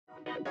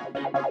Hello,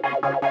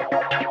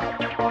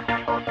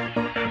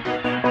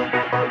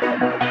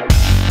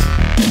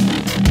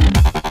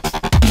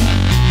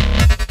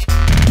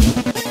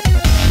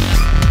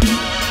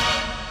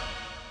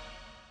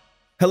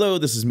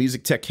 this is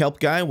Music Tech Help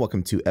Guy.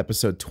 Welcome to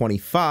episode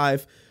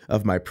 25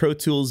 of my Pro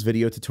Tools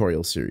video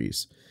tutorial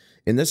series.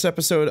 In this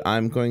episode,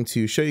 I'm going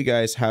to show you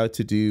guys how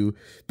to do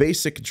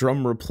basic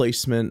drum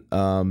replacement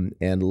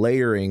and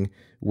layering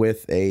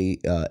with a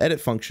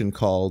edit function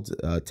called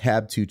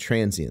tab to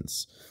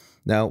transients.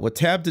 Now, what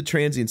tab to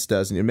transients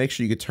does, and you make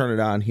sure you can turn it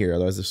on here,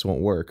 otherwise this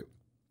won't work,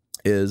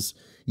 is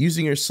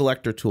using your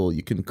selector tool,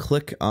 you can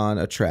click on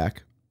a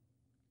track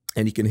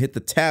and you can hit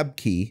the tab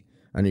key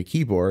on your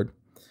keyboard,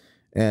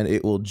 and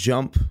it will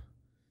jump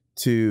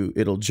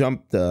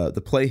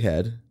the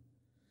playhead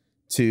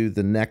to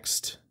the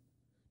next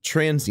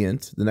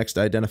transient, the next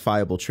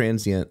identifiable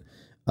transient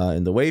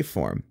in the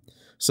waveform.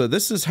 So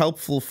this is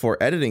helpful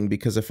for editing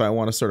because if I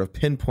want to sort of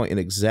pinpoint an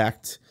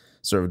exact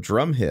sort of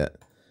drum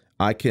hit,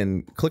 I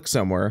can click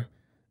somewhere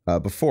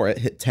before it,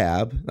 hit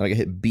tab, and I can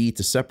hit B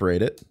to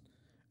separate it,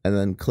 and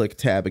then click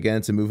tab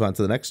again to move on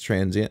to the next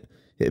transient,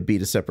 hit B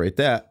to separate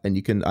that, and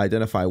you can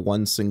identify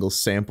one single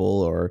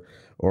sample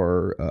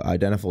or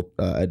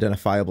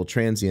identifiable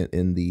transient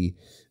in the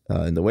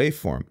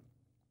waveform.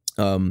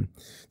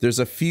 There's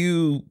a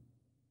few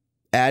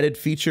added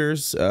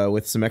features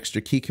with some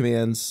extra key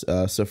commands.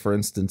 So for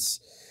instance,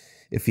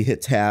 if you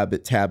hit tab,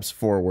 it tabs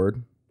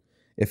forward.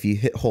 If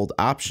you hold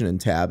option and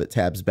tab, it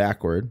tabs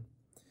backward.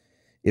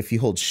 If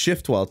you hold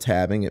shift while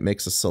tabbing, it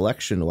makes a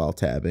selection while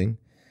tabbing.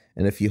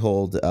 And if you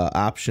hold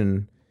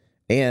option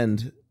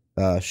and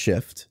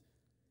shift,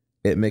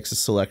 it makes a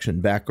selection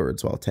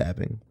backwards while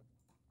tabbing.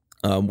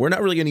 We're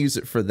not really going to use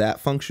it for that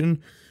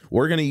function.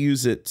 We're going to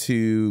use it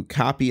to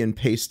copy and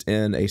paste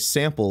in a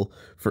sample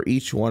for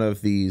each one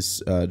of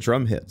these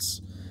drum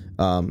hits.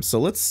 So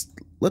let's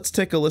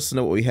take a listen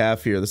to what we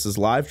have here. This is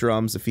live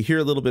drums. If you hear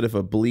a little bit of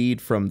a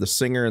bleed from the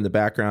singer in the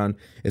background,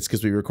 it's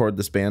because we recorded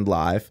this band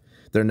live.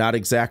 They're not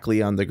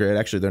exactly on the grid.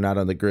 Actually, they're not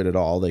on the grid at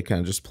all. They kind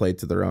of just played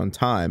to their own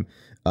time.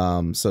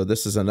 So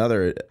this is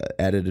another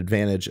added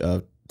advantage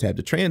of tab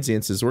to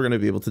transients, is we're going to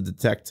be able to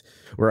detect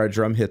where our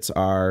drum hits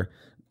are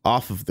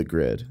off of the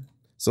grid.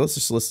 So let's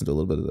just listen to a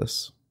little bit of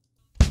this.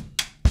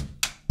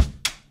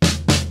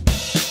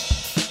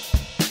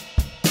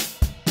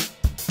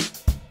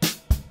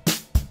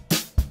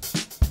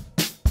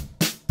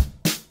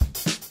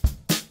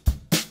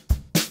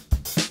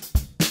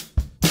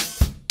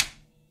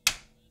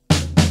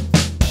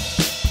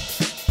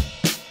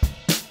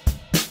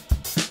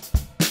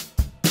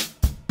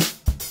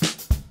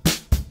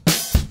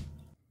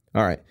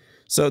 All right,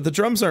 so the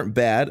drums aren't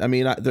bad. I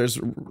mean, there's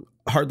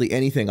hardly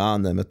anything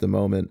on them at the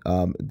moment.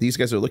 These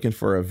guys are looking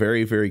for a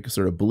very, very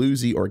sort of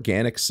bluesy,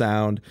 organic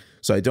sound,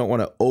 so I don't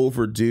want to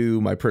overdo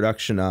my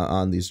production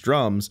on these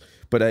drums.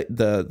 But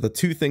the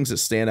two things that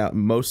stand out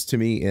most to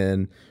me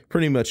in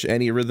pretty much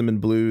any rhythm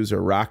and blues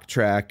or rock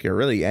track, or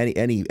really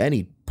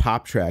any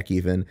pop track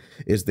even,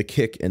 is the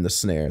kick and the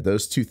snare.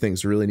 Those two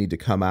things really need to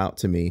come out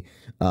to me.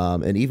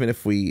 And even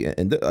if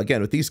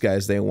again, with these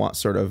guys, they want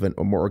sort of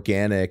a more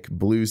organic,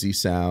 bluesy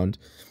sound,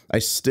 I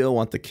still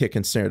want the kick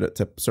and snare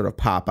to sort of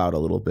pop out a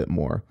little bit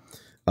more.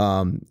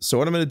 So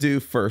what I'm going to do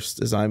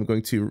first is I'm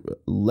going to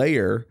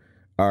layer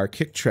our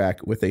kick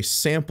track with a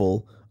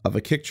sample of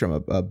a kick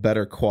drum, a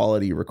better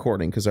quality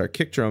recording, because our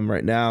kick drum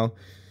right now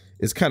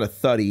is kind of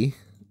thuddy.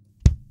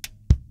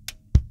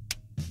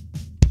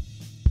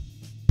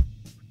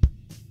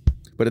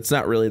 But it's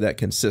not really that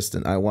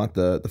consistent. I want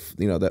the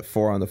that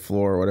 4 on the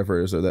floor or whatever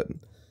it is, or that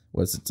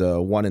was it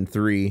 1 and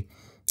 3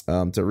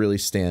 to really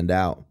stand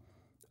out.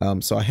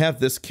 So I have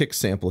this kick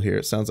sample here.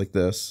 It sounds like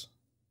this.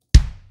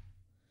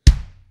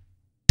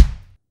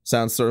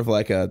 Sounds sort of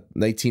like a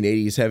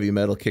 1980s heavy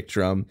metal kick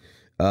drum.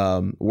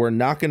 We're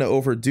not going to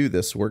overdo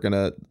this. We're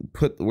gonna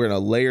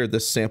layer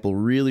this sample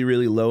really,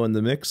 really low in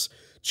the mix,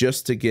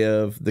 just to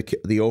give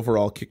the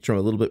overall kick drum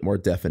a little bit more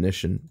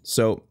definition.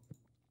 So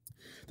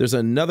there's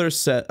another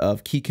set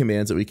of key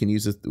commands that we can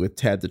use with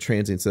tab to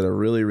transients that are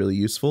really, really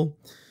useful.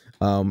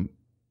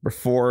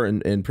 Before,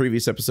 in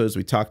previous episodes,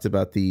 we talked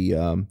about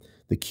the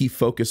key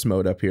focus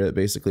mode up here that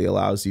basically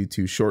allows you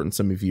to shorten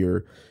some of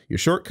your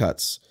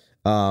shortcuts.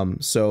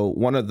 So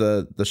one of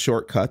the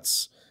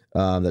shortcuts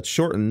that's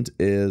shortened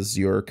is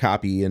your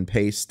copy and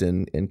paste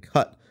and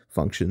cut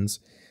functions.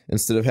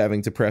 Instead of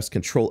having to press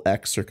Control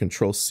X or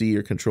Control C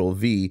or Control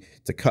V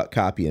to cut,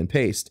 copy, and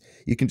paste,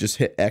 you can just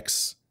hit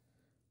X,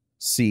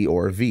 C,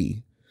 or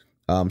V.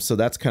 So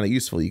that's kind of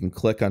useful. You can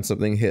click on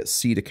something, hit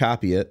C to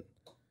copy it,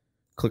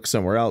 click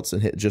somewhere else,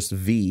 and hit just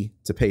V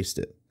to paste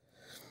it.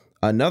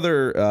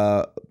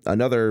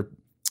 Another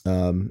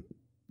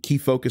key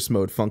focus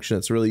mode function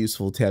that's really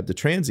useful with tab to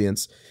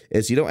transients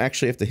is you don't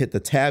actually have to hit the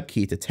tab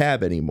key to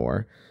tab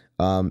anymore.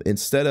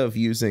 Instead of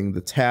using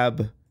the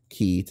tab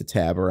key to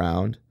tab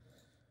around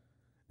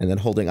and then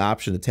holding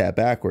option to tab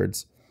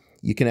backwards,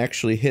 you can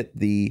actually hit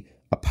the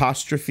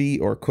apostrophe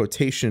or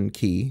quotation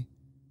key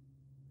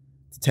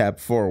to tab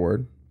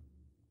forward.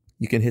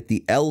 You can hit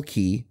the L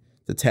key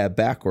to tab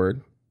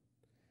backward,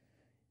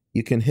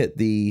 you can hit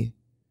the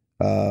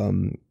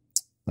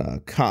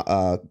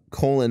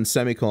colon,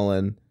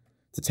 semicolon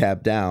to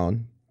tab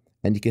down,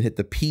 and you can hit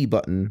the P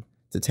button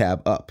to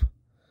tab up.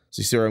 So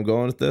you see where I'm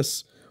going with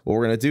this? What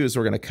we're going to do is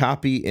we're going to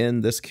copy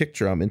in this kick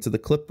drum into the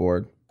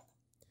clipboard,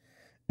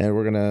 and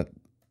we're going to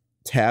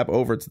tab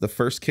over to the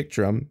first kick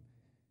drum,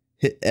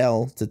 hit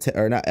L to,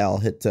 or not L,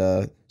 hit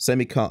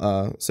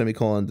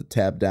semicolon to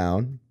tab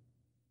down,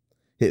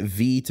 hit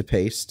V to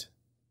paste,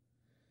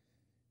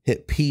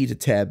 hit P to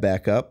tab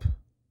back up,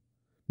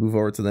 move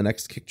over to the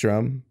next kick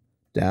drum,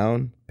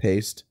 down,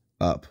 paste,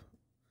 up.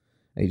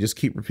 And you just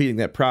keep repeating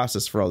that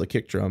process for all the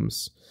kick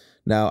drums.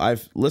 Now,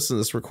 I've listened to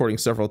this recording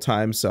several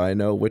times, so I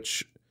know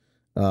which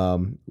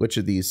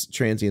of these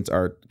transients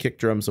are kick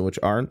drums and which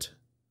aren't.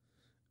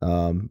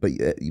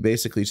 But you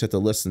basically just have to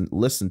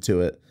listen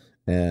to it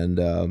and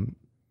to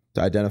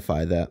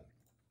identify that.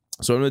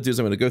 So what I'm going to do is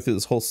I'm going to go through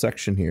this whole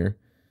section here,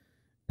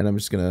 and I'm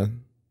just going to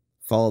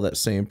follow that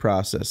same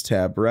process.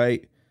 Tab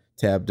right,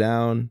 tab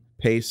down,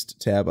 paste,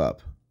 tab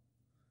up.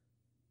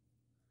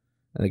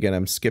 And again,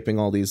 I'm skipping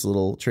all these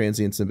little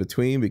transients in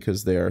between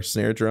because they are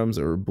snare drums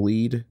or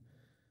bleed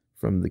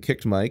from the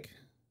kicked mic.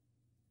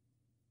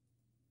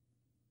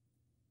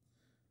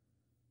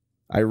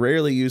 I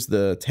rarely use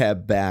the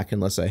tab back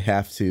unless I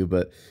have to,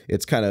 but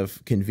it's kind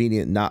of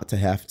convenient not to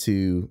have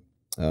to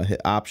hit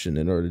Option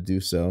in order to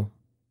do so.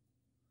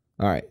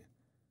 All right.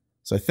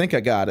 So I think I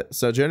got it.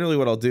 So generally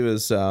what I'll do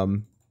is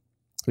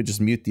we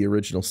just mute the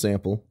original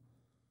sample.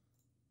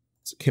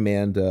 It's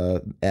Command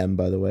M,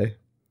 by the way.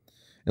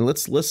 And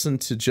let's listen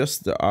to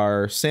just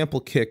our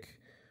sample kick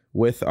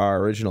with our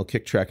original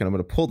kick track. And I'm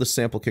going to pull the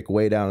sample kick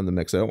way down in the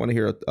mix. I don't want to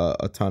hear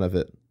a ton of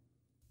it.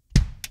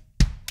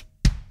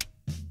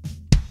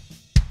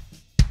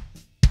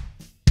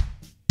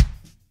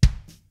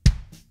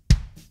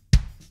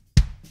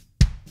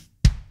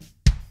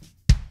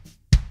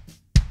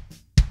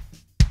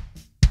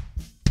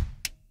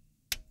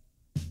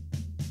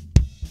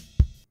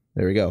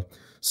 There we go.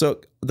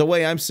 So the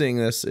way I'm seeing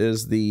this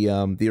is the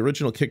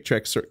original kick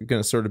track's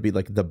going to sort of be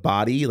like the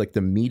body, like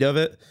the meat of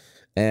it,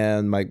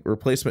 and my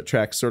replacement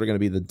track's sort of going to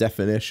be the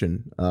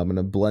definition. I'm going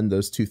to blend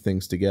those two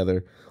things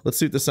together. Let's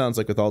see what this sounds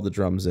like with all the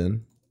drums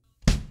in.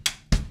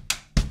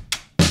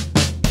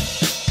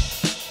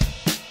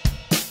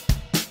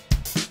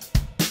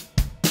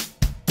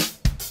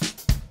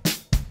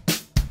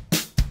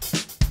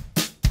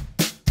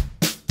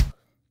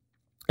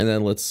 And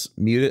then let's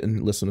mute it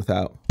and listen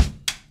without.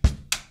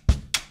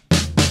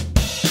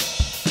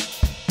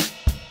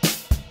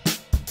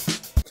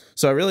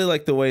 So I really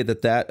like the way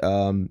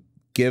that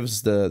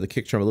gives the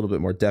kick drum a little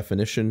bit more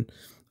definition.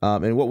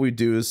 And what we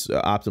do is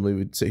optimally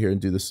we'd sit here and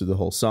do this through the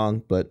whole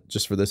song, but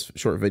just for this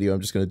short video,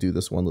 I'm just going to do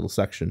this one little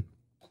section.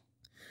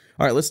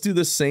 All right, let's do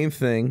the same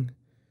thing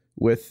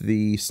with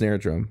the snare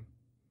drum.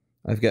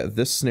 I've got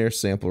this snare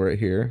sample right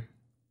here.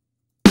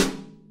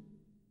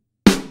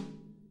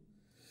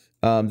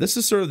 This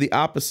is sort of the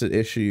opposite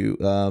issue.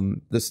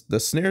 The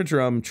snare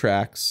drum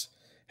tracks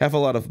have a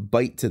lot of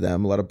bite to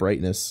them, a lot of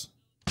brightness.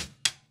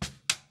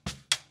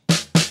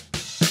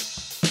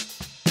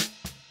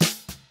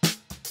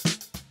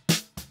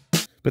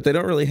 But they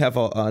don't really have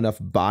enough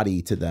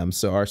body to them.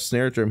 So our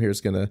snare drum here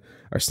is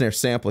our snare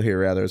sample here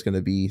rather is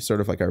gonna be sort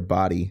of like our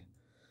body.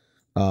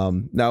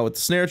 Now with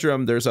the snare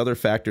drum, there's other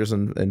factors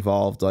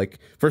involved. Like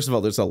first of all,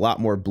 there's a lot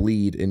more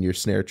bleed in your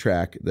snare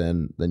track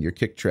than your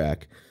kick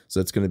track. So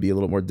it's gonna be a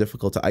little more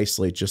difficult to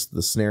isolate just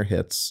the snare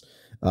hits.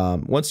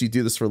 Once you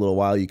do this for a little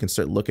while, you can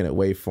start looking at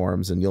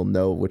waveforms and you'll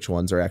know which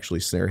ones are actually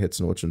snare hits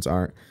and which ones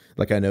aren't.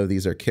 Like I know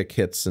these are kick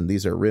hits and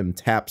these are rim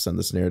taps on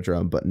the snare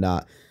drum, but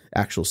not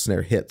actual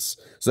snare hits.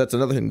 So that's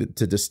another thing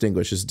to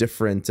distinguish is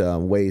different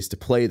ways to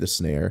play the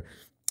snare.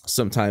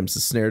 Sometimes the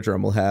snare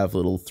drum will have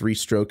little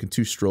 3-stroke and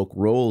 2-stroke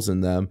rolls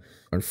in them,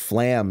 or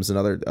flams and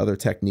other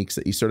techniques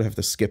that you sort of have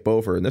to skip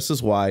over. And this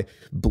is why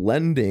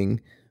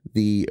blending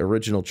the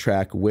original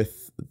track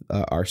with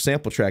our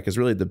sample track is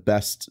really the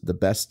best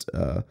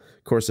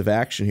course of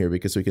action here,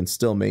 because we can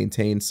still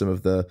maintain some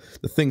of the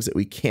things that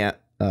we can't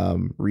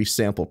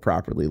resample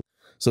properly.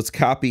 So let's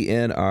copy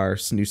in our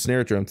new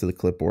snare drum to the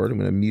clipboard. I'm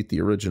going to mute the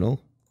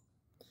original.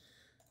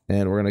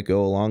 And we're going to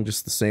go along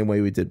just the same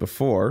way we did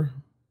before.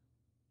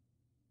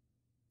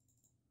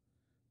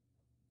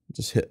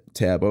 Just hit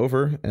tab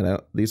over, and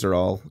these are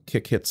all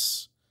kick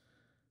hits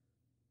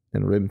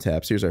and rim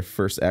taps. Here's our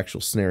first actual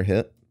snare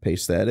hit.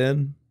 Paste that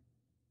in.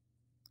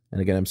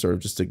 And again, I'm sort of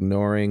just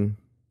ignoring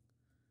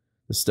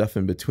the stuff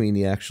in between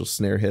the actual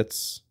snare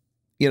hits.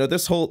 You know,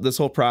 this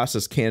whole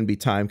process can be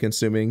time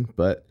consuming,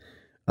 but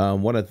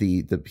one of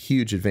the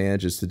huge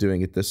advantages to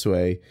doing it this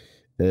way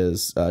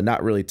is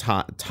not really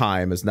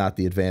time is not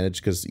the advantage,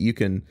 because you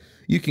can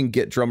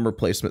get drum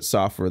replacement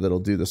software that'll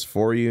do this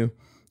for you.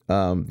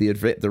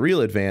 The real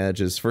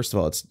advantage is, first of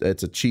all,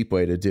 it's a cheap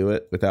way to do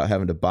it without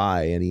having to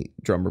buy any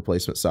drum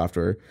replacement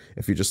software.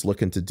 If you're just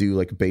looking to do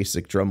like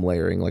basic drum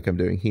layering like I'm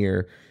doing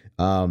here.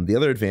 The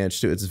other advantage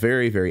too, it's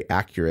very, very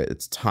accurate.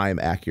 It's time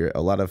accurate.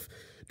 A lot of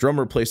drum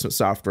replacement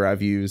software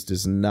I've used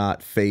is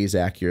not phase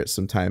accurate.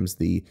 Sometimes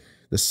the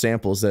the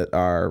samples that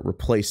are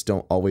replaced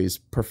don't always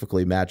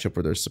perfectly match up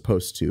where they're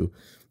supposed to.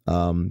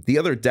 The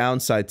other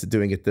downside to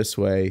doing it this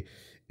way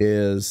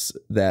is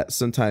that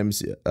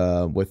sometimes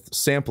with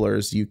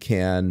samplers, you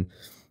can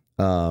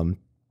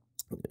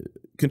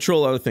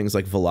control other things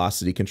like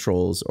velocity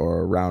controls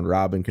or round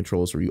robin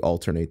controls where you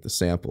alternate the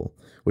sample,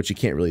 which you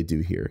can't really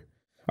do here.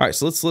 All right,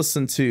 so let's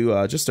listen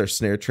to just our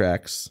snare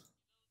tracks.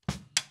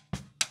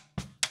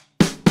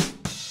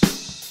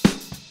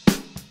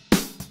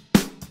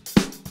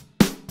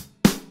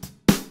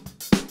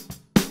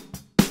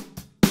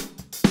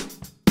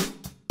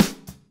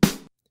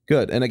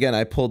 Good. And again,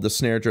 I pulled the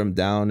snare drum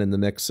down in the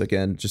mix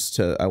again,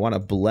 I want to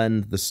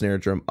blend the snare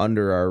drum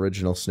under our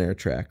original snare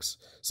tracks.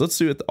 So let's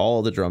see what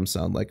all the drums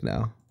sound like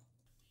now.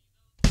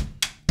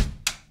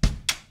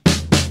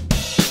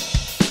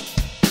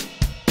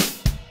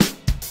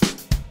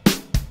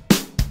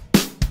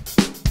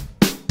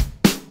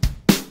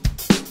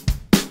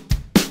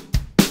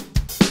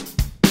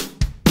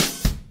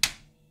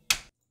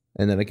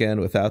 And then again,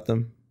 without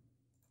them.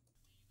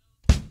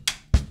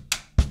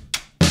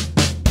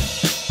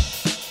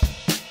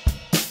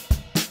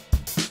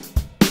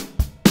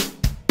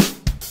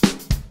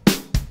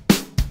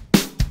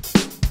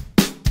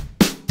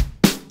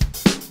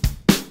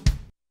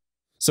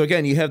 So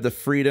again, you have the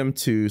freedom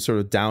to sort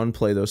of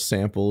downplay those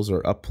samples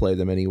or upplay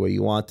them any way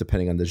you want,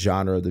 depending on the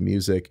genre of the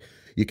music.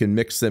 You can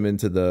mix them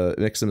into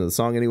the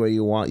song any way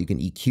you want. You can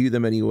EQ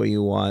them any way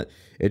you want.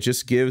 It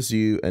just gives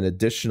you an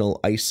additional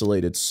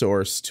isolated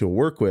source to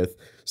work with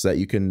so that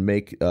you can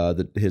make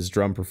his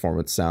drum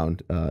performance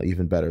sound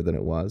even better than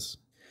it was.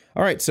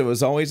 All right, so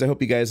as always, I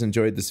hope you guys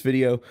enjoyed this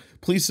video.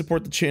 Please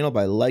support the channel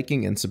by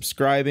liking and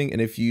subscribing,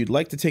 and if you'd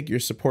like to take your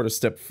support a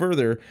step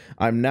further,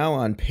 I'm now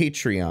on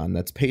Patreon.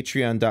 That's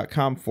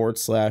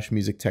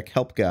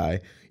patreon.com/MusicTechHelpGuy.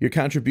 Your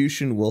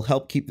contribution will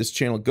help keep this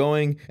channel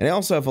going, and I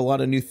also have a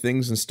lot of new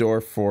things in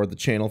store for the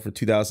channel for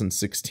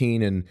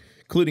 2016,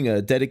 including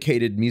a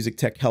dedicated Music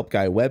Tech Help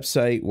Guy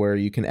website where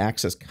you can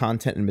access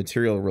content and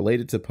material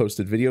related to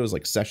posted videos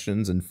like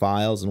sessions and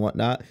files and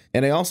whatnot.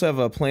 And I also have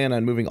a plan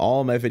on moving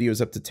all my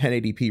videos up to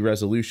 1080p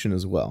resolution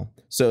as well.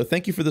 So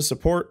thank you for the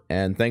support,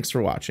 and thanks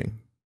for watching.